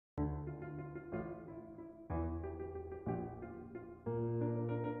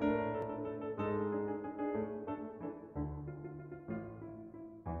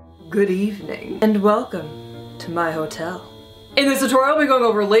Good evening, and welcome to my hotel. In this tutorial, we're going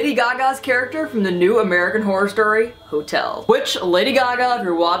over Lady Gaga's character from the new American Horror Story, Hotel. Which, Lady Gaga, if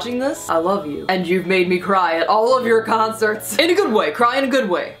you're watching this, I love you. And you've made me cry at all of your concerts. In a good way, cry in a good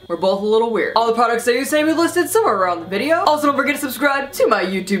way. We're both a little weird. All the products I use may be listed somewhere around the video. Also, don't forget to subscribe to my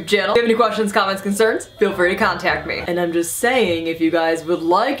YouTube channel. If you have any questions, comments, concerns, feel free to contact me. And I'm just saying, if you guys would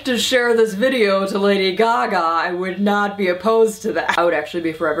like to share this video to Lady Gaga, I would not be opposed to that. I would actually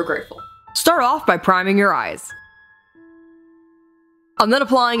be forever grateful. Start off by priming your eyes. I'm then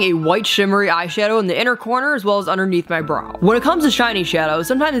applying a white shimmery eyeshadow in the inner corner as well as underneath my brow. When it comes to shiny shadows,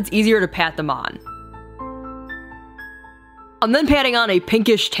 sometimes it's easier to pat them on. I'm then patting on a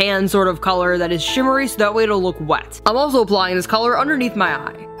pinkish tan sort of color that is shimmery so that way it'll look wet. I'm also applying this color underneath my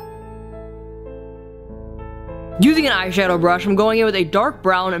eye. Using an eyeshadow brush, I'm going in with a dark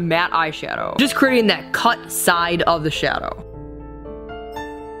brown matte eyeshadow, just creating that cut side of the shadow.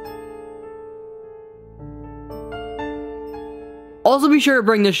 Also be sure to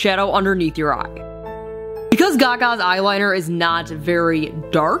bring this shadow underneath your eye. Because Gaga's eyeliner is not very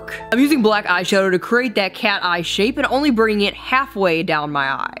dark, I'm using black eyeshadow to create that cat eye shape and only bringing it halfway down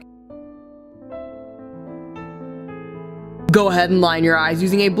my eye. Go ahead and line your eyes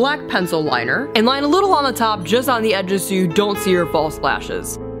using a black pencil liner, and line a little on the top just on the edges so you don't see your false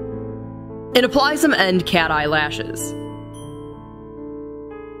lashes. And apply some end cat eye lashes.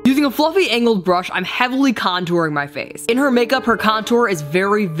 Using a fluffy angled brush, I'm heavily contouring my face. In her makeup, her contour is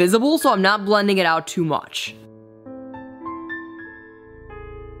very visible, so I'm not blending it out too much.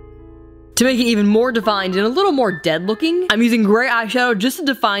 To make it even more defined and a little more dead looking, I'm using gray eyeshadow just to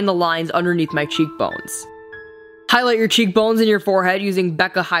define the lines underneath my cheekbones. Highlight your cheekbones and your forehead using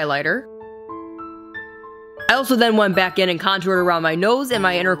Becca highlighter. I also then went back in and contoured around my nose and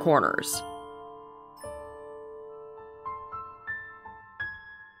my inner corners.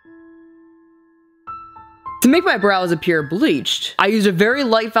 To make my brows appear bleached, I used a very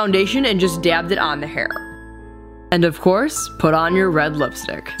light foundation and just dabbed it on the hair. And of course, put on your red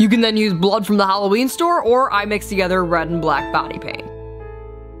lipstick. You can then use blood from the Halloween store, or I mix together red and black body paint.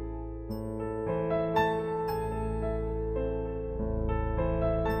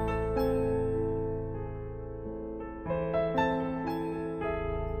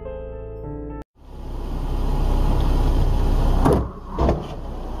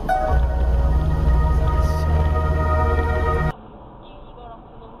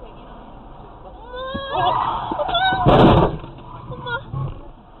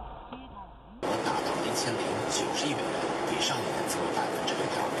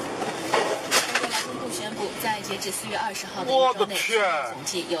我的天！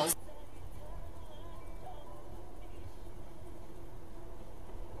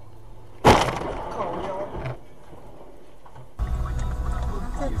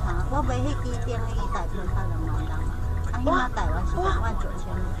正常，我买迄支电迄支大片才2万人，啊，迄马台湾是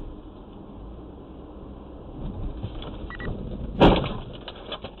29000。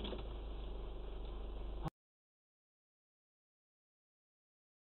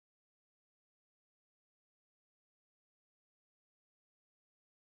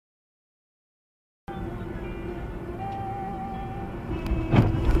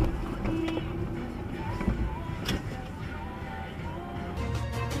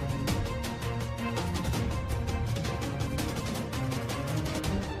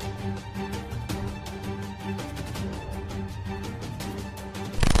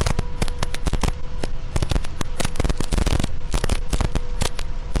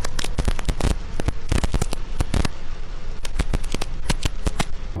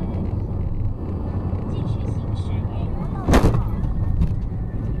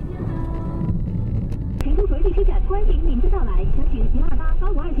欢迎您的到来，请请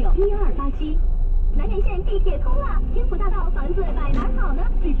12885291287。南延线地铁通了，天府大道房子买哪儿好呢？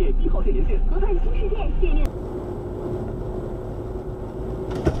地铁1号线沿线，河畔新世界店面。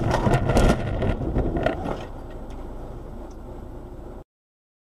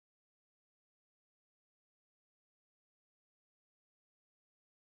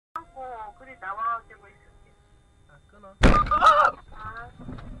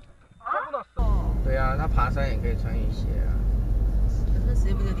对啊，他爬山也可以穿雨鞋啊。可是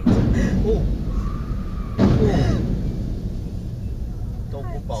谁不有点真？都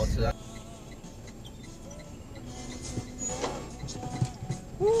不保持啊。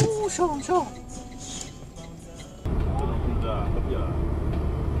上。同志，何必了？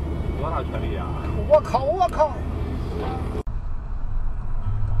多大权利呀？我靠！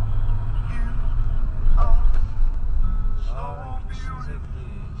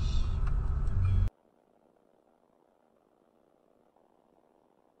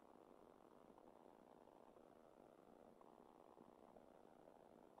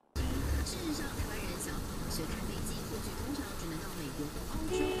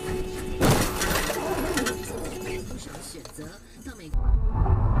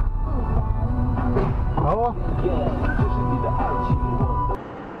好啊。这是你的爱情我。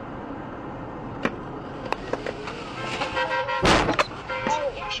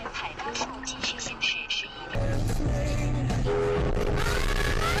眼神海度数继续显示11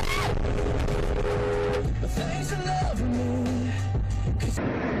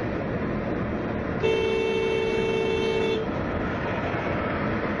点。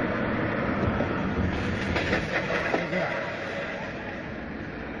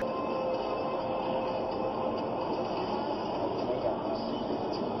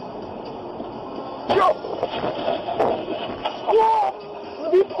哇！死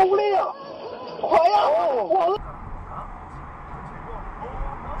皮通了呀！快呀！我。